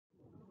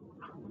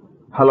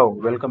Hello,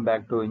 welcome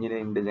back to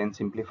Engineering Design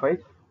Simplified.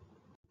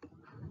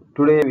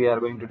 Today we are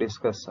going to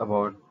discuss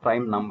about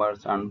prime numbers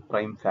and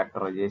prime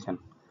factorization.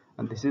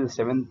 And this is the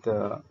seventh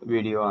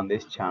video on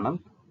this channel.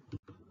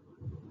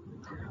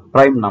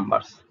 Prime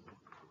numbers.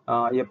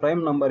 A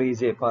prime number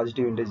is a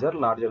positive integer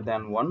larger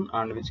than 1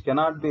 and which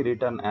cannot be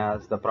written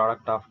as the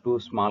product of two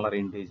smaller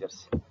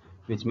integers,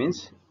 which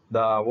means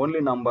the only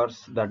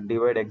numbers that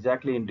divide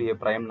exactly into a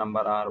prime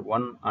number are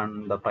 1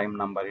 and the prime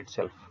number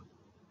itself.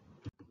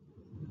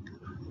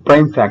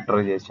 Prime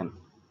factorization.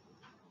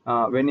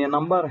 When a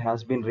number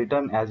has been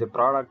written as a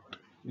product,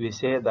 we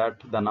say that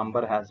the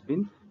number has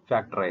been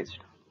factorized.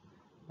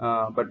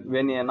 But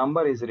when a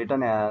number is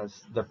written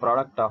as the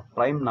product of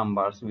prime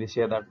numbers, we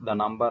say that the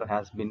number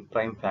has been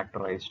prime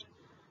factorized.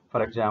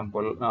 For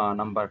example,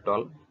 number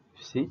 12,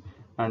 see,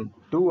 and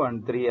 2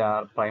 and 3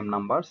 are prime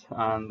numbers,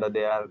 and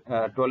they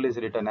are 12 is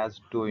written as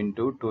 2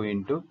 into 2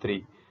 into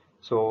 3.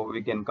 So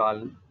we can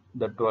call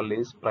the 12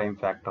 is prime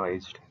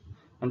factorized.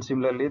 And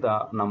similarly,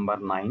 the number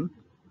 9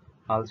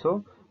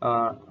 also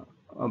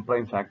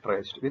prime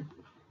factorized with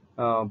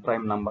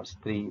prime numbers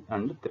 3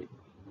 and 3.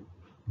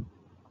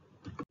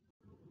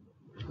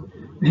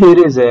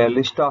 Here is a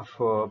list of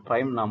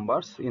prime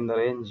numbers in the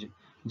range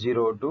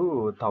 0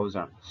 to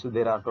 1000. So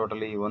there are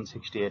totally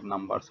 168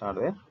 numbers are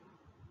there,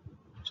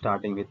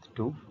 starting with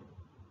 2.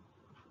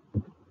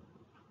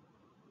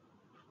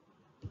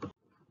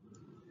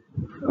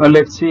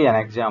 Let's see an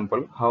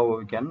example how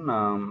we can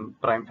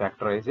prime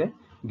factorize a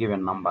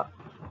given number.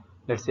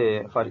 Let's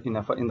say in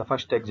the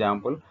first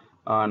example,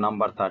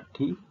 number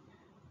 30.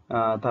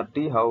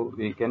 30 how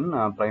we can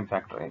prime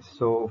factorize.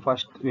 So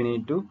first we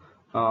need to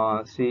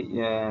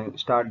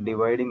start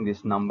dividing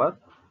this number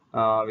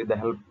with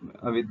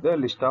the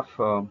list of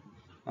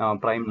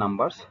prime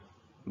numbers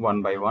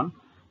one by one.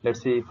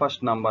 Let's see,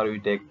 first number we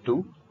take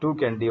 2. 2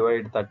 can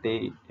divide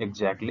 30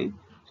 exactly,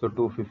 so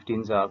 2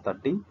 15s are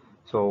 30.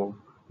 So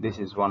this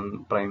is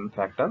one prime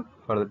factor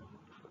for the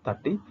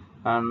 30,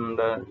 and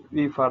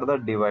we further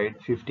divide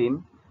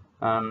 15,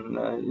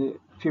 and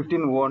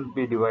 15 won't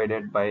be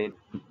divided by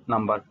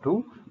number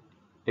 2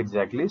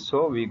 exactly,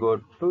 so we go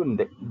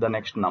to the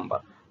next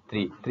number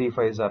 3. 3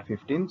 5s are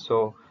 15,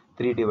 so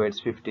 3 divides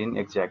 15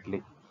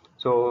 exactly.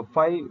 So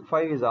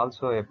 5 is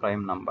also a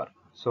prime number,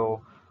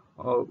 so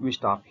we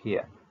stop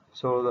here.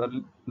 So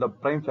the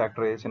prime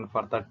factorization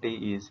for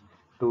 30 is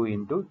 2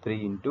 into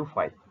 3 into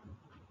 5.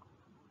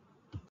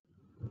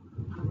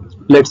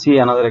 Let's see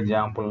another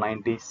example,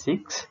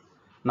 96,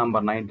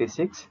 number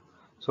 96.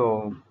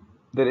 So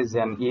there is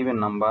an even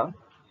number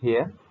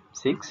here,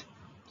 6.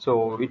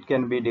 So it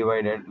can be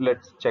divided.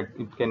 Let's check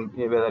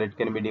whether it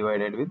can be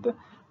divided with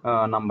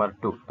number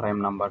 2,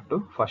 prime number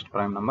 2, first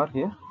prime number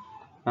here.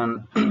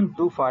 And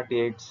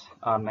 248s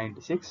are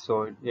 96,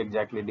 so it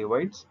exactly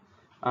divides.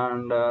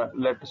 And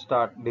let's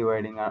start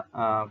dividing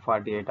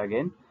 48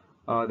 again.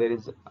 There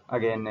is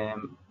again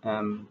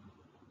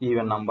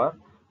even number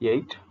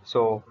 8,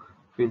 so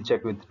we'll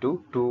check with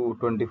 2. 2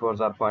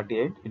 24s are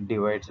 48, it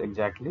divides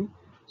exactly.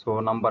 So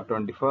number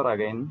 24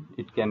 again,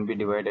 it can be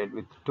divided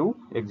with 2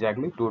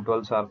 exactly. 2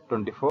 12s are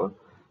 24,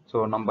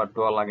 so number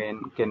 12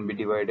 again can be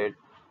divided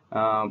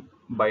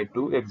by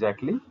 2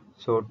 exactly.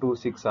 So 2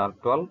 6 are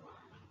 12,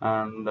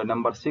 and the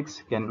number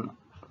 6 can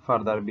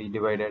further be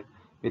divided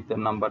with the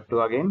number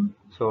 2 again.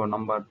 So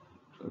number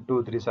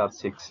 2 3s are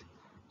 6,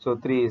 so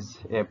 3 is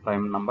a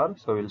prime number,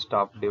 so we'll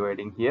stop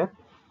dividing here.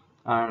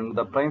 And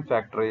the prime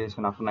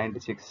factorization of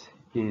 96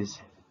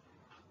 is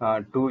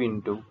 2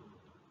 into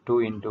 2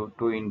 into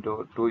 2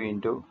 into 2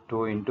 into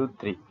 2 into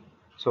 3.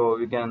 So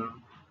we can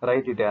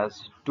write it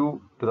as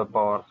 2 to the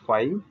power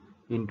 5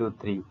 into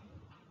 3.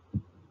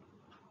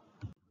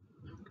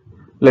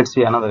 Let's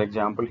see another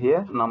example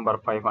here, number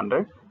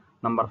 500.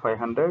 Number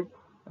 500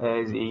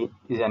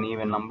 is an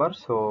even number,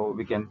 so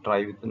we can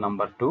try with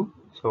number 2.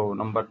 So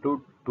number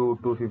 2,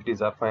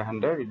 250s are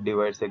 500, it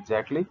divides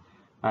exactly,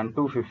 and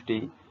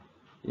 250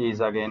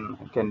 is again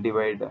can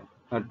divide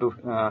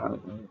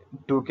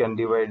 2 can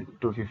divide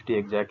 250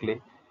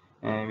 exactly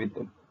with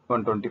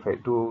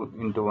 125. 2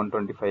 into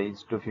 125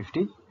 is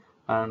 250,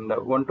 and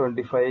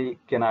 125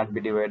 cannot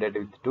be divided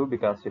with 2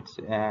 because it's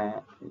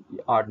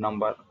odd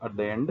number at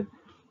the end,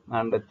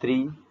 and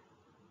 3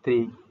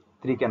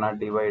 cannot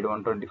divide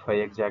 125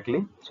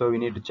 exactly, so we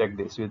need to check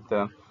this with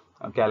a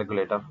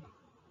calculator.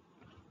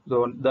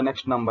 So the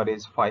next number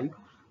is 5,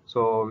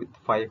 so with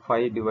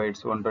 5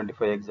 divides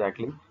 125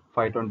 exactly.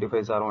 5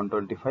 25s are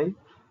 125,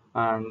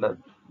 and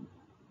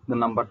the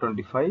number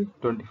 25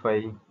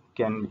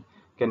 can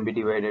be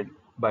divided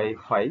by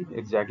 5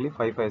 exactly.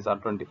 5 5s are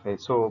 25,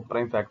 so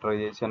prime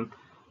factorization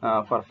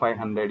for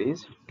 500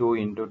 is 2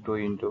 into 2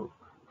 into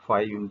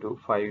 5 into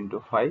 5 into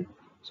 5,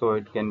 so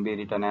it can be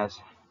written as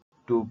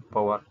 2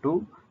 power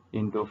 2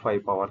 into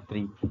 5 power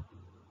 3.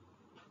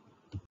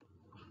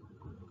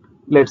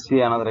 Let's see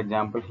another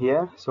example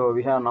here. So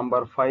we have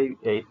number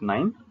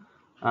 589,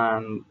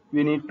 and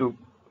we need to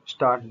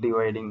start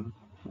dividing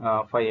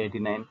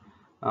 589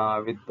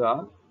 with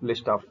the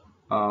list of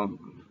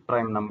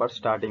prime numbers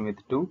starting with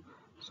 2.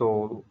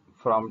 So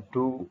from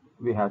 2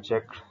 we have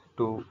checked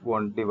 2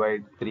 won't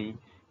divide 3,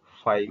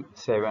 5,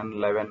 7,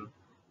 11,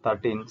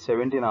 13,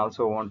 17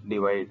 also won't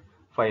divide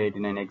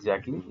 589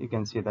 exactly. You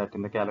can see that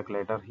in the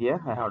calculator here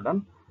I have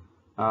done.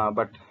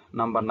 But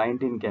number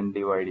 19 can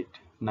divide it.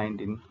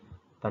 19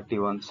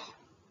 31s.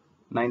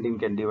 19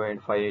 can divide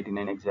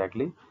 589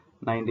 exactly.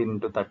 19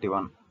 into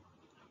 31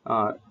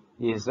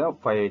 is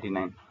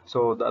 589.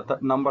 So the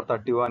number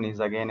 31 is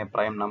again a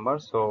prime number,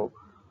 so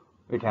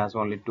it has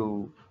only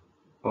two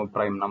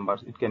prime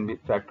numbers. It can be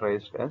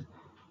factorized as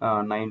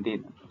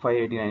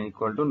 589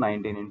 equal to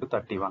 19 into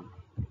 31.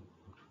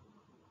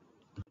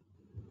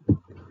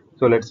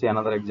 So let's see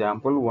another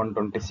example.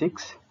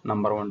 126,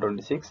 number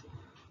 126.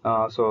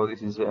 So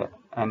this is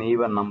an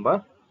even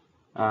number,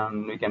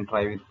 and we can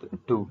try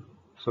with 2.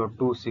 So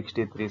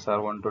 263s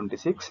are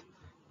 126.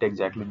 It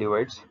exactly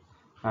divides.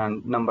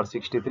 And number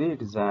 63,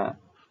 it is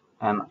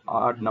an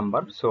odd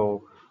number,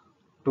 so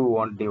 2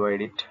 won't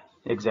divide it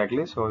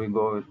exactly. So we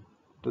go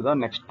to the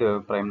next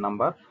prime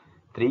number,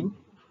 3.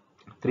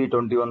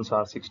 321s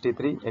are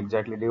 63,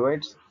 exactly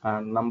divides.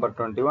 And number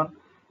 21,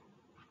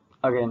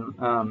 again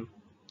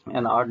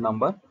an odd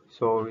number,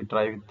 so we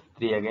try with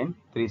 3 again.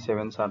 3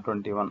 sevens are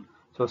 21,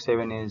 so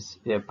 7 is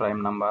a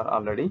prime number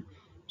already,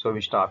 so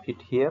we stop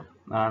it here.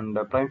 And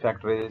prime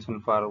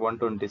factorization for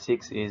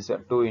 126 is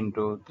 2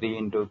 into 3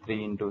 into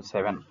 3 into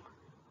 7.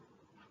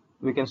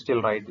 We can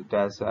still write it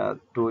as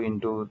 2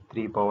 into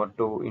 3 power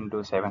 2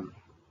 into 7.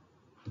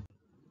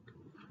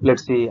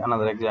 Let's see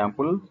another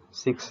example.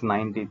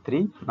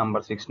 693,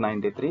 number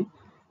 693.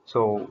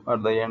 So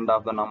at the end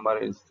of the number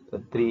is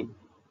 3,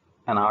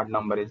 an odd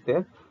number is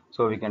there,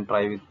 so we can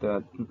try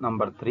with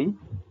number 3.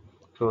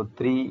 So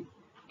 3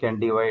 can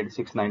divide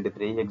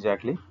 693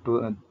 exactly.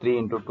 3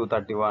 into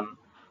 231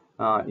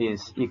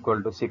 is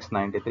equal to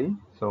 693.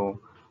 So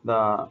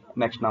the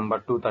next number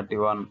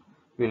 231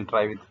 will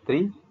try with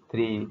 3.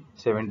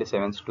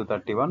 377 is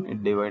 231,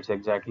 it divides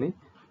exactly.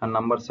 And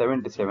number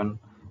 77,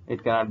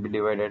 it cannot be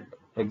divided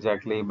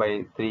exactly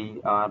by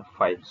 3 or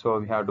 5, so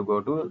we have to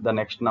go to the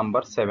next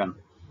number 7.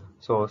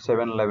 So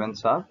 7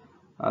 11s are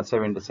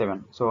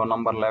 77. So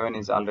number 11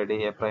 is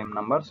already a prime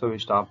number, so we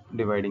stop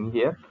dividing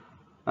here.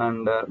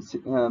 And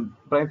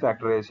prime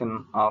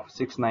factorization of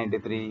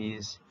 693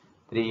 is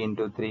 3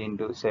 into 3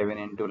 into 7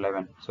 into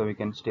 11. So we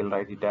can still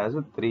write it as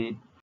 3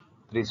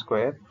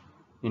 square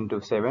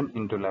into 7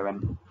 into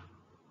 11.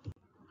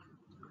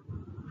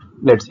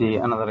 Let's see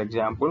another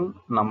example.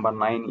 Number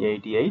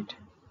 988.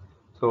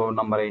 So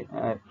number 8,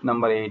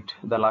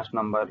 the last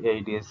number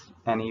 8 is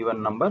an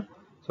even number,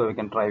 so we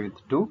can try with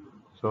 2.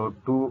 So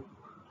 2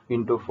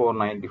 into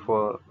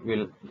 494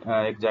 will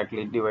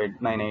exactly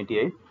divide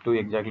 988. 2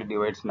 exactly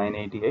divides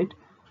 988,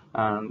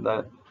 and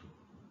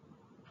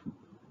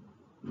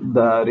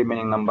the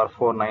remaining number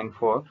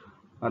 494,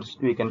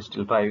 we can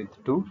still try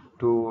with 2.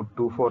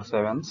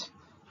 247s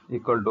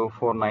equal to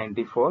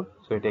 494,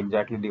 so it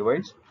exactly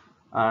divides.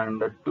 And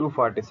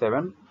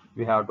 247,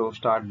 we have to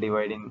start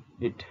dividing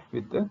it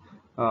with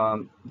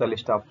the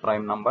list of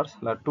prime numbers.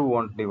 2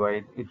 won't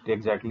divide it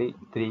exactly,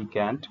 3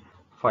 can't,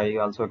 5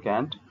 also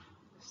can't,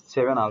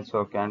 7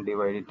 also can't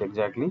divide it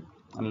exactly,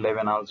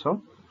 11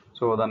 also.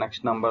 So the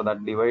next number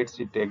that divides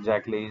it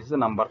exactly is the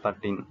number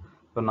 13.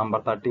 So number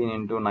 13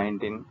 into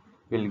 19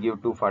 will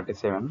give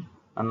 247,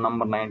 and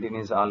number 19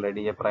 is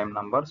already a prime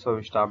number, so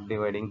we stop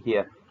dividing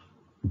here.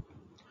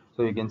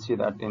 So you can see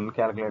that in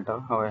calculator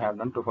how I have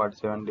done.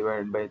 247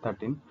 divided by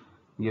 13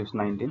 gives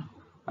 19,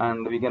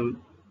 and we can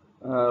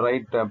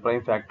write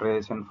prime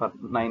factorization for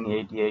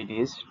 988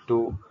 is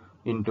 2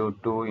 into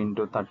 2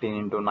 into 13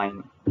 into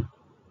 9.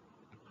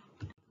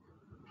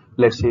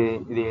 Let's see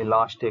the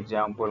last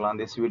example on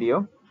this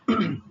video.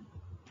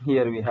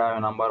 Here we have a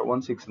number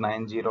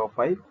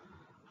 16905,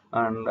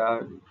 and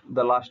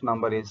the last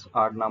number is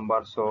odd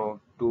number, so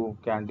 2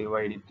 can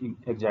divide it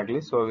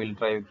exactly. So we'll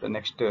try with the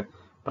next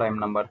prime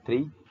number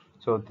 3.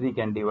 So 3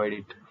 can divide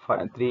it.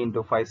 3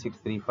 into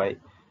 5635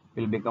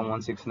 will become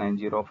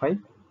 16905.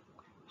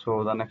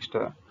 So the next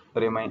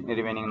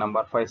remaining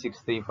number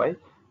 5635,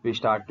 we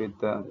start with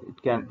 3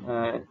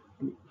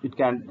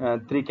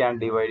 can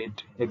divide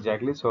it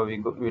exactly, so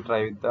we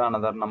try with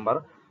another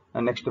number,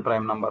 next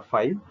prime number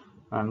 5.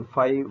 And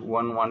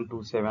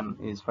 51127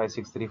 is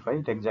 5635,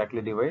 it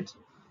exactly divides.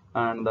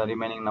 And the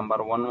remaining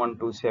number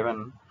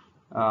 1127,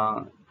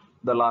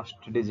 the last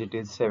digit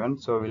is 7,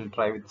 so we'll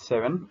try with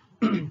 7.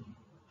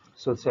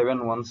 So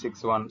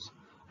 7161s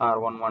are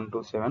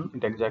 1127,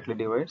 it exactly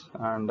divides.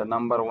 And the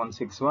number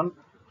 161,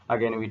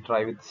 again we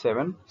try with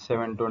 7.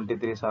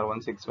 723s are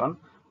 161,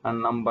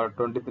 and number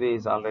 23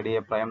 is already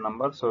a prime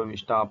number, so we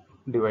stop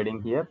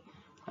dividing here.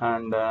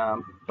 And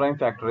prime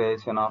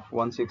factorization of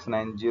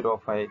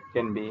 16905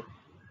 can be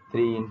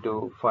 3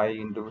 into 5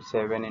 into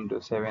 7 into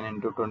 7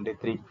 into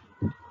 23.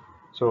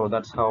 So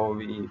that's how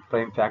we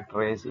prime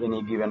factorize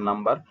any given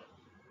number.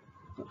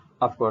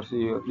 Of course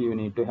you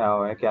need to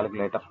have a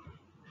calculator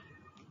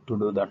to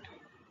do that.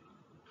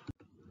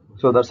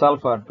 So that's all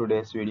for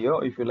today's video.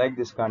 If you like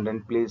this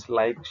content, please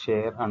like,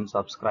 share and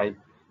subscribe.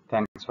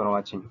 Thanks for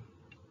watching.